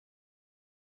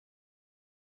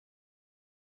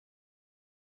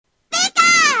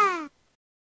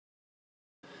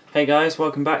Hey guys,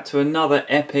 welcome back to another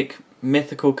epic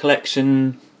Mythical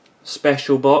Collection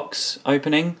special box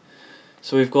opening.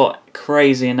 So we've got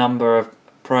crazy a number of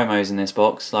promos in this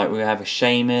box, like we have a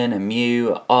Shaman, a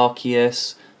Mew,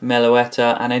 Arceus,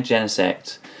 Meloetta and a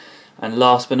Genesect. And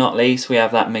last but not least we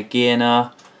have that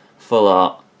Magearna full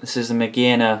art. This is the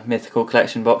Magearna Mythical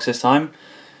Collection box this time.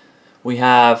 We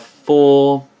have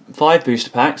five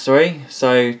booster packs,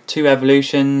 so 2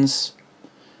 evolutions.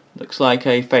 Looks like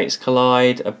a Fates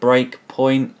Collide, a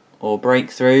Breakpoint or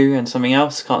Breakthrough and something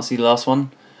else. Can't see the last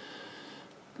one.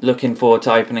 Looking forward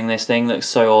to opening this thing. Looks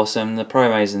so awesome. The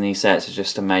promos in these sets are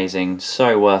just amazing.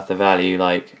 So worth the value.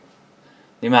 Like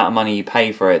the amount of money you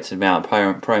pay for it to the amount of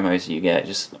promos you get.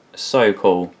 Just so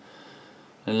cool.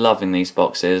 I'm loving these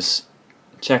boxes.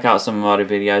 Check out some of my other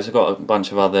videos. I've got a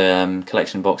bunch of other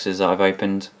collection boxes that I've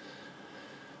opened.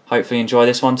 Hopefully enjoy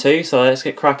this one too. So let's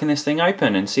get cracking this thing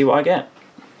open and see what I get.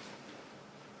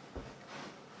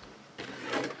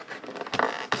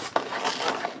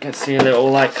 Get to see a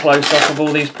little close up of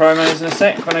all these promos in a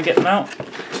sec when I get them out.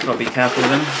 Just got to be careful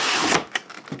with them.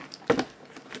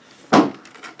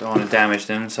 Don't want to damage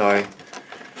them, so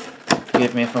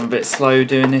forgive me if I'm a bit slow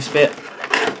doing this bit.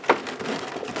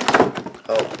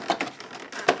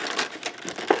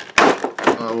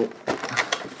 Oh,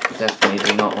 definitely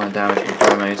do not want to damage my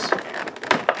promos.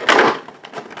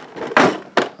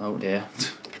 Oh dear,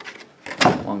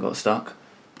 one got stuck.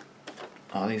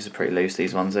 Oh, these are pretty loose.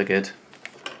 These ones are good.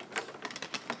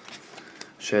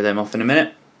 Show them off in a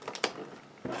minute.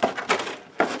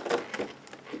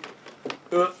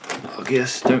 I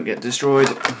guess don't get destroyed.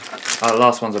 Oh, the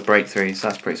last one's a Breakthrough, so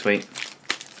that's pretty sweet.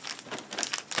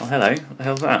 Oh, hello. What the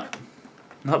hell's that?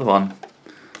 Another one.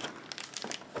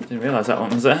 Didn't realise that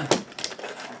one was there.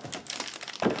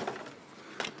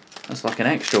 That's like an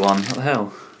extra one. What the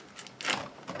hell?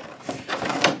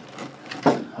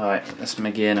 Alright, that's the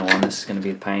Magearna one. This is going to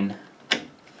be a pain.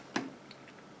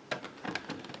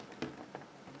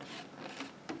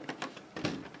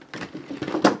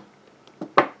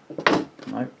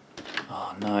 Nope.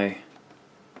 Oh no.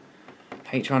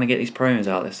 Hate trying to get these promos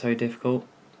out, they're so difficult.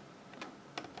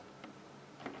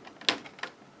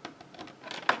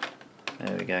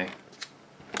 There we go.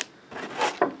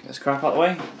 Get this crap out of the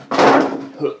way.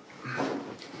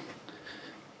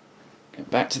 Get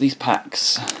back to these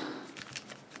packs.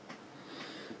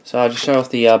 So I'll just show off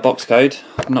the box code.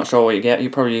 I'm not sure what you get. You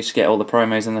probably just get all the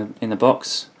promos in the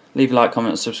box. Leave a like,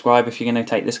 comment and subscribe if you're going to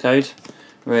take this code. It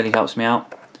really helps me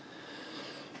out.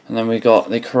 And then we got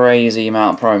the crazy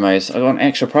amount of promos. I got an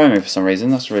extra promo for some reason.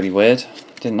 That's really weird.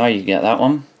 Didn't know you could get that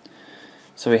one.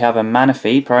 So we have a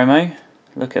Manaphy promo.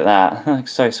 Look at that. That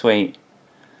looks so sweet.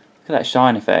 Look at that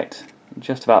shine effect. You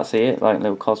just about see it, like a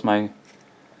little Cosmo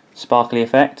sparkly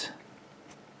effect.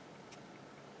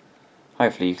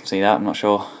 Hopefully you can see that. I'm not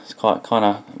sure. It's kind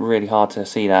of really hard to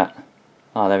see that.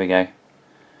 Oh, there we go.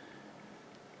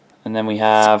 And then we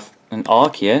have an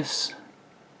Arceus.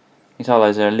 These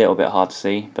hollows are a little bit hard to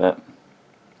see, but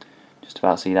just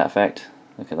about see that effect.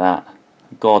 Look at that.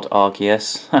 God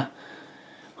Arceus.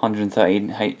 130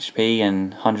 HP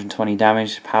and 120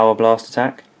 damage power blast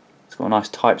attack. It's got a nice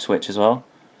type switch as well.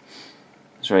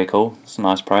 It's really cool. It's a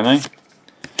nice promo.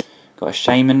 Got a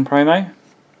Shaman promo.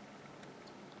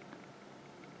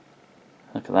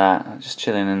 Look at that. Just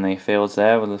chilling in the fields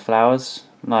there with the flowers.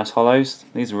 Nice hollows.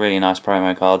 These are really nice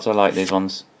promo cards. I like these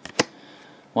ones.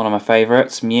 One of my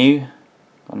favourites, Mew.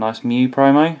 Got a nice Mew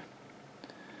promo.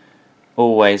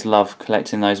 Always love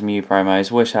collecting those Mew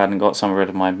promos. Wish I hadn't got some rid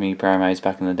of my Mew promos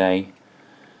back in the day,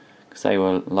 because they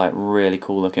were like really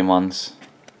cool looking ones.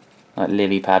 Like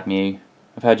Lily Pad Mew.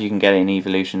 I've heard you can get it in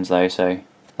evolutions though, so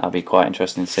that'll be quite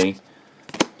interesting to see.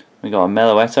 We got a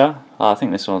Meloetta. Oh, I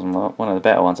think this one's one of the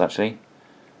better ones actually.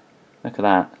 Look at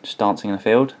that, just dancing in the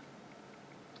field.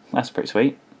 That's pretty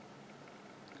sweet.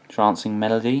 Trancing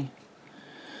Melody.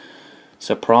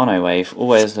 Soprano Wave,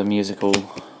 always the musical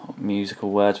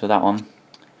words for that one.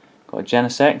 Got a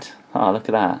Genesect. Oh, look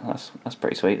at that. That's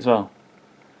pretty sweet as well.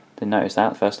 Didn't notice that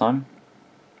the first time.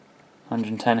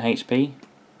 110 HP.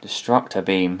 Destructor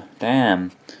Beam.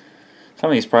 Damn.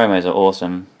 Some of these promos are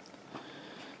awesome.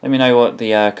 Let me know what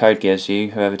the code gives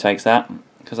you, whoever takes that,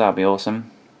 because that would be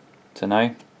awesome to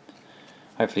know.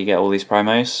 Hopefully you get all these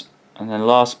promos. And then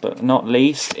last but not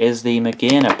least is the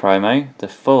Magearna promo, the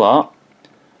full art.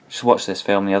 Just watched this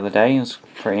film the other day. It was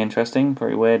pretty interesting,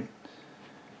 pretty weird.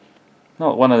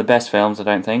 Not one of the best films, I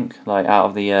don't think. Like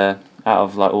out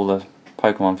of all the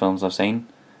Pokemon films I've seen.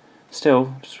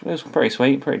 Still, it was pretty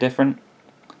sweet, pretty different.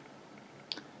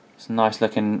 It's a nice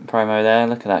looking promo there.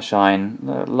 Look at that shine.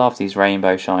 I love these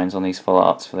rainbow shines on these full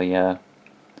arts for the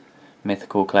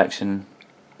Mythical collection.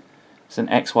 It's an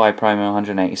XY promo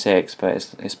 186,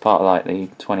 but it's part of like the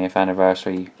 20th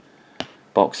anniversary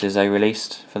boxes they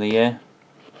released for the year.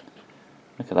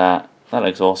 Look at that. That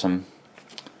looks awesome.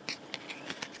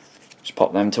 Just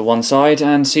pop them to one side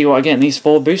and see what I get in these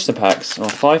 4 booster packs. Or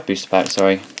 5 booster packs,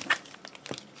 sorry.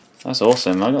 That's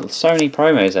awesome. I got so many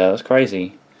promos there. That's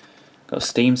crazy. Got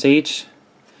Steam Siege.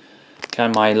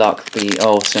 Can my luck be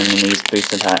awesome in these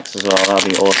booster packs as well?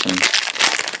 That'd be awesome.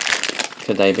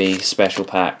 Could they be special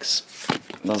packs?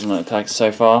 Doesn't look like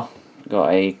so far.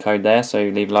 Got a code there, so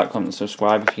leave a like, comment, and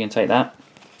subscribe if you can take that.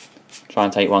 Try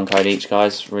and take 1 code each,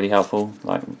 guys. Really helpful.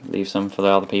 Like, leave some for the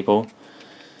other people.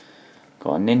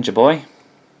 Got a Ninja Boy.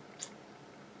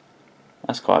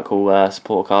 That's quite a cool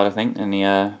support card, I think, in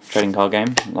the trading card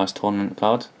game. Nice tournament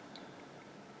card.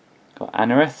 Got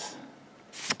Anorith.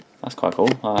 That's quite cool.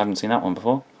 I haven't seen that one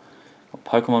before.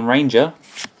 Got Pokemon Ranger.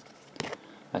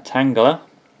 A Tangler.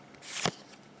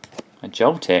 A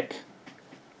Joltik.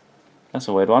 That's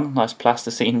a weird one. Nice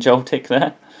plasticine Joltik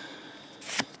there.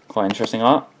 Quite interesting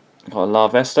art. Got a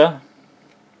Larvesta.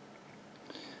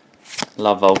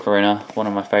 Love Volcarona. One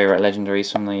of my favourite legendaries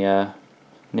from the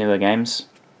newer games.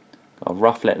 Got a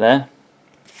Rufflet there.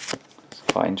 It's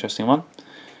quite an interesting one.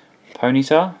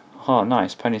 Ponyta. Oh,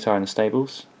 nice. Ponyta in the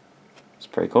stables. It's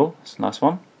pretty cool. It's a nice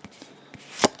one.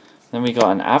 Then we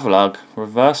got an Avalugg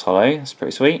reverse holo. That's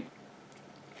pretty sweet.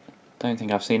 Don't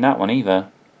think I've seen that one either.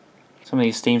 Some of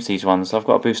these Steam Siege ones, I've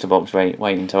got a booster box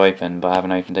waiting to open, but I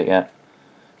haven't opened it yet.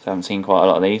 So I haven't seen quite a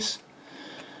lot of these.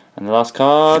 And the last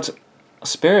card,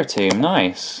 Spiritomb.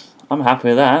 Nice. I'm happy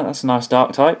with that. That's a nice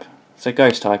dark type. It's a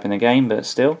ghost type in the game, but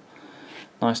still.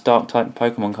 Nice dark type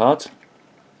Pokemon card.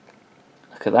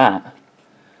 Look at that.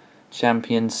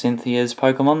 Champion Cynthia's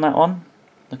Pokemon, that one.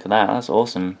 Look at that. That's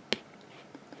awesome.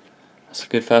 That's a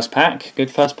good first pack.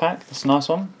 Good first pack. That's a nice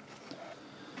one.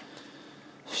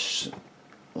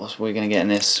 What are we going to get in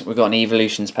this? We've got an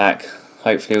Evolutions pack.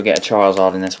 Hopefully we'll get a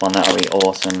Charizard in this one. That'll be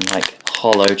awesome. Like,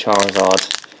 holo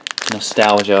Charizard.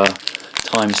 Nostalgia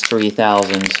times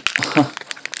 3000.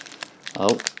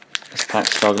 Oh, this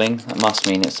pack's struggling. That must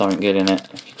mean it's something good in it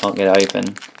if you can't get it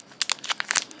open.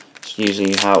 It's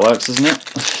usually how it works, isn't it?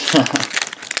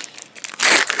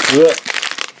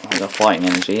 I got fighting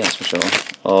energy, that's for sure.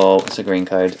 Oh, it's a green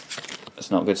code. That's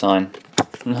not a good sign.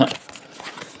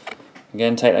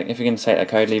 Again, take that. If you're going to take that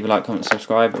code, leave a like, comment,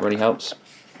 subscribe. It really helps.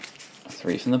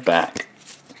 3 from the back.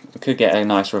 We could get a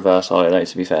nice reverse holo though,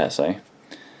 to be fair. So,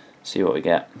 see what we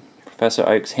get. Professor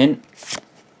Oak's hint.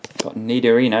 Got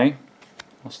Nidorino.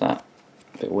 What's that?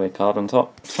 Bit weird card on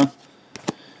top.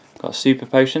 Got a Super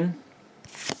Potion.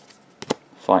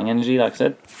 Fighting Energy, like I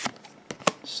said.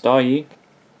 Staryu.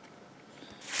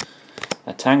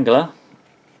 A Tangler.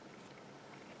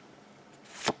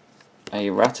 A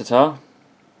Rattata.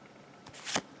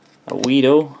 A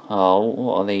Weedle. Oh,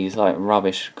 what are these? Like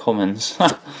rubbish commons.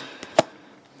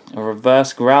 A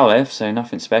reverse Growlithe, so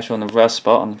nothing special in the reverse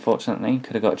spot, unfortunately.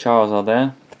 Could have got Charizard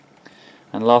there.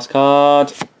 And last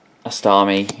card, a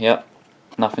Starmie. Yep,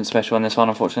 nothing special in this one,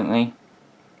 unfortunately.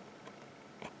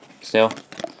 Still,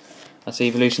 that's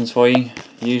Evolutions for you.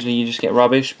 Usually you just get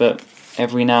rubbish, but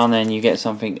every now and then you get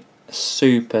something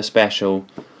super special.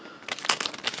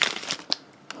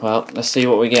 Well, let's see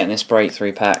what we get in this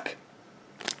breakthrough pack.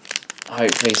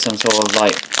 Hopefully some sort of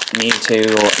like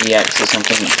Mewtwo or EX or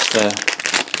something just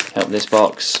to help this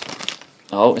box.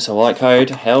 Oh, it's a white code.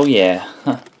 Hell yeah.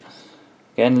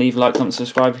 Again, leave a like, comment,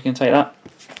 subscribe if you can take that.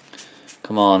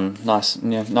 Come on, nice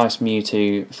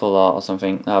Mewtwo full art or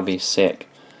something. That would be sick.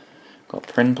 Got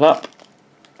Prinplup.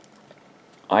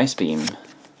 Ice Beam.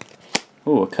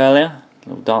 Ooh, a Curlier.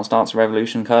 Little Dance Dance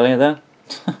Revolution Curlier there.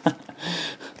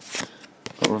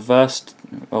 Got reversed.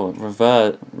 Oh,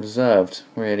 reserved.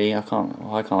 Really,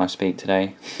 why can't I speak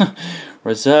today?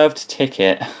 Reserved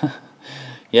ticket.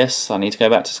 Yes, I need to go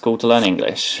back to school to learn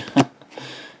English.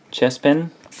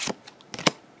 Chespin.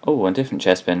 Oh, a different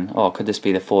Chespin. Oh, could this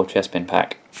be the 4 Chespin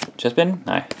pack? Chespin?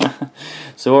 No.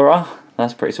 Zora.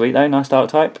 That's pretty sweet though. Nice dark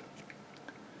type.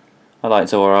 I like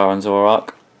Zora and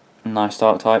Zoroark. Nice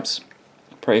dark types.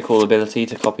 Pretty cool ability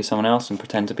to copy someone else and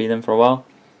pretend to be them for a while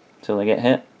until they get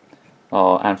hit.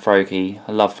 Oh, and Froakie.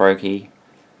 I love Froakie.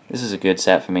 This is a good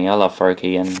set for me. I love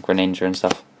Froakie and Greninja and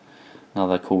stuff.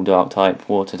 Another cool dark type,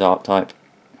 water dark type.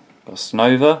 Got a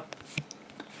Snova.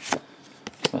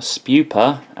 Got a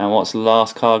Spupa. And what's the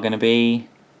last card going to be?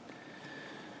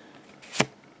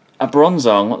 A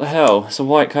Bronzong. What the hell? It's a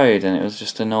white code and it was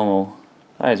just a normal.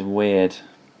 That is weird.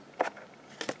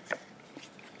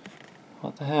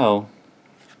 What the hell?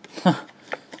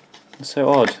 It's so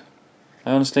odd.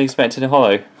 I honestly expected a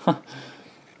holo.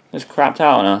 Just crapped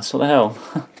out on us. What the hell?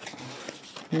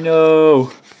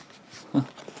 No.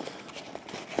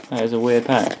 That is a weird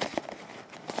pack.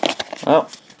 Well,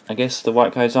 I guess the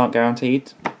white codes aren't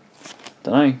guaranteed.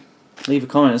 Don't know. Leave a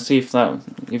comment and see if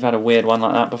you've had a weird one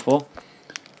like that before.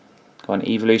 Got an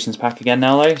Evolutions pack again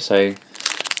now though, so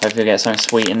hopefully we'll get something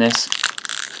sweet in this.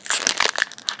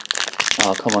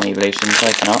 Oh, come on Evolutions,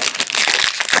 open up.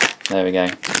 There we go.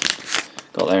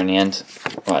 Got there in the end.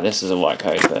 Right, this is a white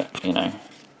code, but you know,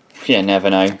 you never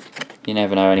know. You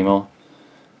never know anymore.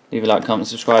 Leave a like, comment,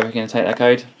 subscribe if you're going to take that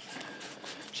code.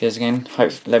 Cheers again.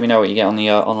 Let me know what you get on the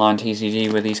online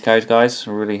TCG with these codes, guys.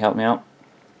 It'll really help me out.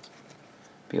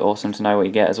 Be awesome to know what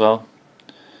you get as well.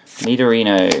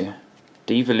 Nidorino,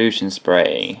 Devolution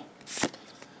Spray,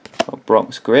 got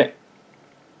Brock's Grit,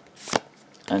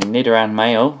 and Nidoran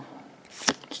Mail.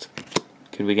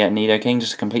 Could we get Nidoking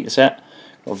just to complete the set?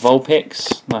 Got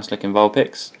Vulpix, nice looking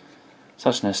Vulpix.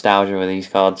 Such nostalgia with these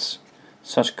cards.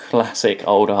 Such classic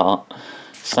old art.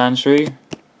 Sandshrew,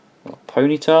 got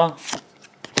Ponyta,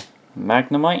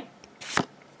 Magnemite,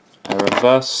 a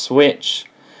reverse switch,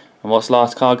 and what's the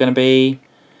last card going to be?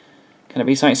 Can it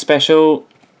be something special?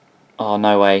 Oh,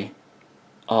 no way.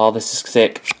 Oh, this is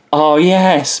sick. Oh,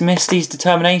 yes! Misty's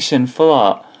Determination, full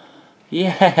art.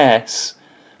 Yes!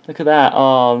 Look at that.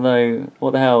 Oh, no.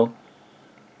 What the hell?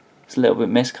 It's a little bit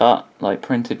miscut, like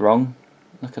printed wrong.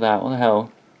 Look at that. What the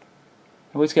hell?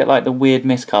 I always get like the weird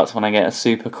miscuts when I get a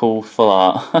super cool full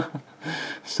art.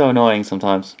 So annoying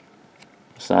sometimes.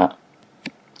 What's that?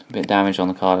 A bit of damage on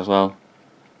the card as well.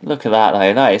 Look at that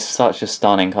though. That is such a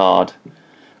stunning card.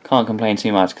 Can't complain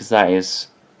too much because that is...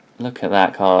 Look at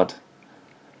that card.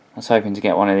 I was hoping to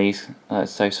get one of these.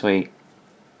 That's so sweet.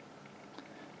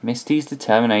 Misty's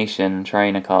Determination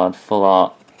trainer card, full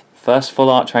art. First full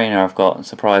art trainer I've got,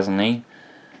 surprisingly.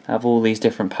 Out of all these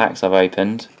different packs I've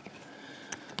opened.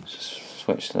 Just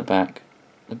switch to the back.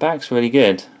 The back's really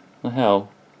good. What the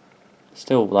hell?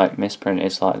 Still like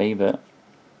misprinted slightly, but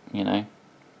you know.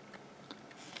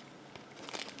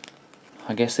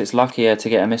 I guess it's luckier to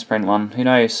get a misprint one. Who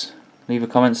knows? Leave a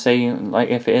comment, say like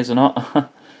if it is or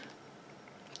not.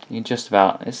 You just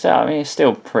about. I mean, it's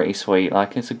still pretty sweet.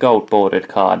 Like it's a gold bordered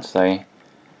card, so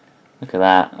look at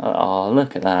that. Oh,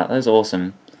 look at that. That's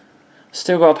awesome.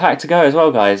 Still got a pack to go as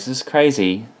well, guys. This is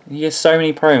crazy. You get so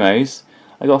many promos.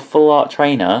 I got a full art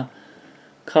trainer,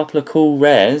 couple of cool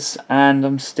rares, and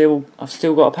I've still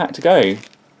got a pack to go.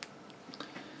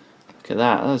 Look at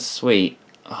that. That's sweet.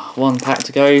 Oh, one pack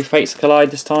to go. Fates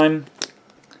Collide this time.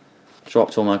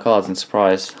 Dropped all my cards in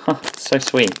surprise. So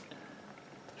sweet.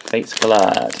 Fates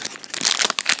Collide.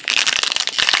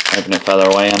 Open it further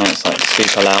away. I know it's like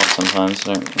super loud sometimes.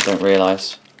 I don't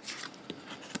realise.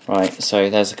 Right, so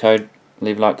there's the code.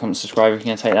 Leave a like, comment, subscribe if you're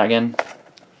going to take that again.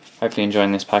 Hopefully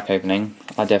enjoying this pack opening.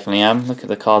 I definitely am. Look at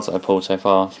the cards that I pulled so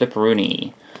far.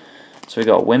 Flipperoonie. So we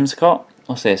got Whimsicott.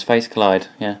 What's this? Fates Collide.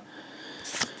 Yeah.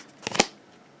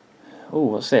 Oh,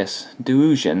 what's this?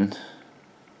 Duosion.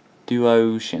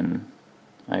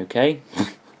 Okay.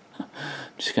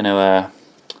 Just going to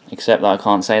accept that I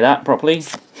can't say that properly.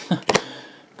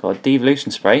 Got a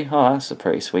Devolution Spray. Oh, that's a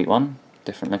pretty sweet one.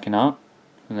 Different looking art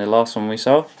than the last one we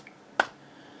saw.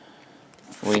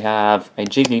 We have a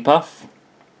Jigglypuff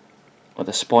with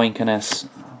a Spoink and a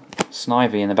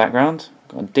Snivy in the background.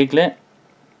 Got a Diglett.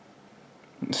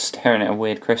 Staring at a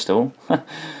weird crystal.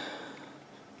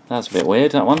 That's a bit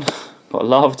weird, that one. Got a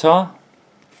Larvitar.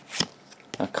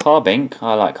 A Carbink.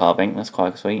 I like Carbink, that's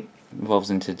quite sweet.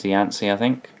 Evolves into Diancie, I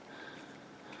think.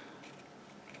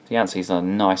 Diancie's a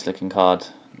nice looking card.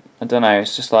 I don't know,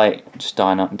 it's just like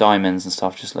diamonds and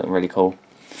stuff just look really cool.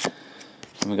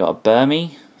 And we got a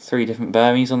Burmy. 3 different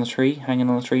Burmies on the tree, hanging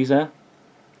on the trees there.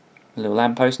 A little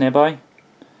lamppost nearby.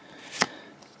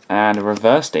 And a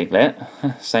reverse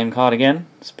Diglett. Same card again.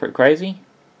 It's pretty crazy.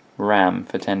 Ram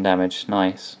for 10 damage.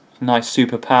 Nice. Nice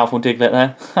super powerful Diglett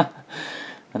there.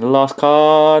 And the last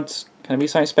cards. Can it be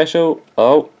something special?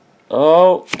 Oh,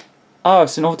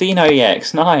 it's an Ordino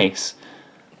EX. Nice.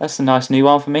 That's a nice new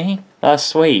one for me. That's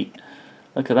sweet.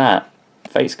 Look at that.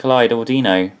 Fates Collide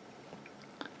Ordino.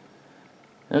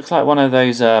 It looks like one of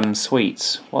those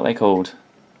sweets. What are they called?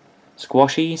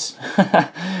 Squashies?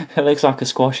 It looks like a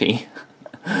squashy.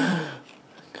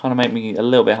 Kind of make me a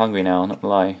little bit hungry now, not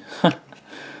gonna lie.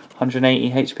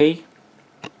 180 HP.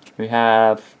 We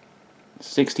have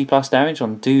 60 plus damage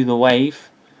on Do the Wave.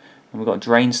 And we've got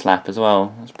Drain Slap as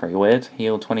well. That's pretty weird.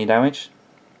 Heal 20 damage.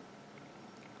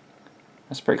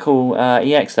 That's pretty cool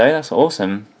EX though. That's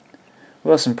awesome.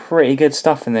 We've got some pretty good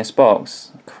stuff in this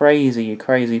box. Crazy,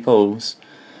 crazy pulls.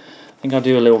 I think I'll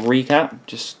do a little recap.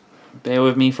 Just bear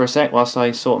with me for a sec whilst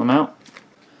I sort them out.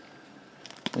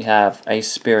 We have a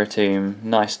Spiritomb.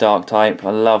 Nice dark type.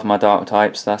 I love my dark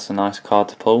types. That's a nice card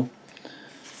to pull.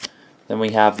 Then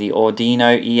we have the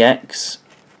Ordino EX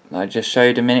that I just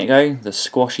showed a minute ago, the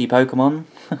squashy Pokemon.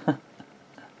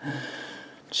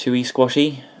 Chewy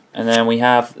squashy. And then we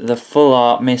have the full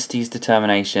art Misty's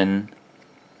Determination.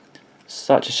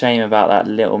 Such a shame about that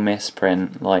little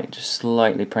misprint, like just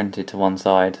slightly printed to one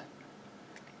side.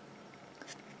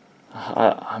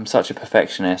 I'm such a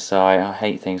perfectionist, so I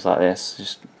hate things like this.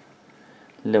 Just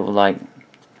little, like,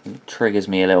 triggers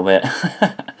me a little bit.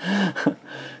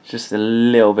 Just a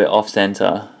little bit off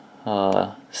center.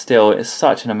 Still, it's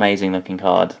such an amazing looking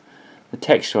card. The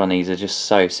texture on these are just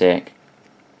so sick.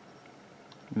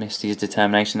 Misty's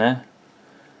Determination there.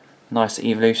 Nice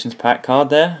Evolutions pack card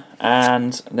there.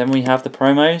 And then we have the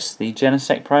promos. The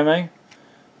Genesect promo.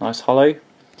 Nice holo.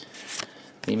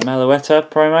 The Meloetta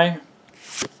promo.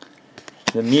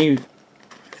 The Mew...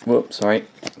 Whoops, sorry.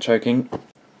 Choking.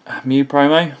 Mew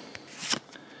promo.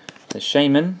 The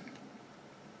Shaman.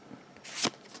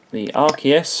 The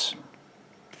Arceus.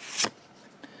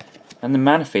 And the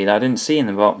Manaphy that I didn't see in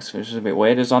the box, which is a bit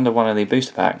weird. It was under one of the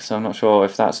booster packs, so I'm not sure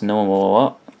if that's normal or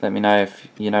what. Let me know if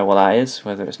you know what that is,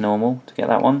 whether it's normal to get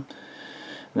that one.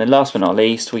 And then last but not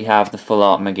least, we have the full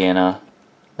art Magearna.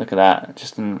 Look at that,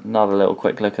 just another little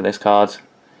quick look at this card.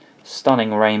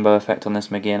 Stunning rainbow effect on this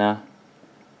Magearna.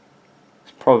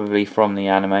 It's probably from the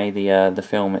anime, the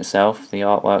film itself, the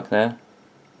artwork there.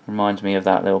 Reminds me of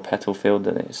that little petal field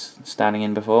that it's standing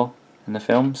in before in the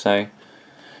film. So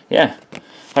yeah,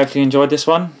 hopefully you enjoyed this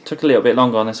one. Took a little bit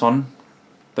longer on this one,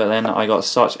 but then I got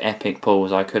such epic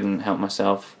pulls I couldn't help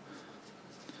myself.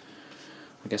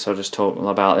 I guess I'll just talk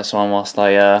about this one whilst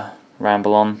I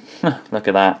ramble on. Look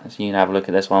at that, so you can have a look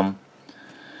at this one.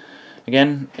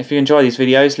 Again, if you enjoy these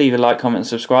videos, leave a like, comment and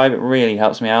subscribe. It really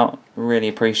helps me out, really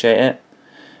appreciate it.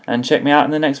 And check me out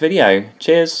in the next video.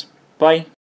 Cheers, bye.